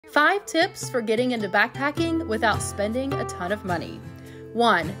5 tips for getting into backpacking without spending a ton of money.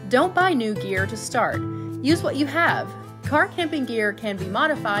 1. Don't buy new gear to start. Use what you have. Car camping gear can be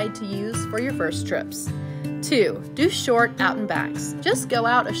modified to use for your first trips. 2. Do short out and backs. Just go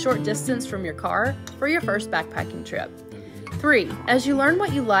out a short distance from your car for your first backpacking trip. 3. As you learn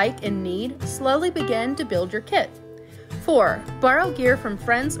what you like and need, slowly begin to build your kit. 4. Borrow gear from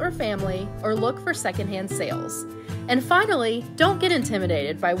friends or family or look for secondhand sales. And finally, don't get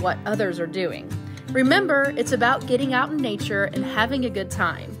intimidated by what others are doing. Remember, it's about getting out in nature and having a good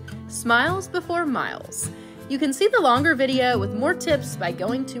time. Smiles before miles. You can see the longer video with more tips by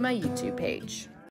going to my YouTube page.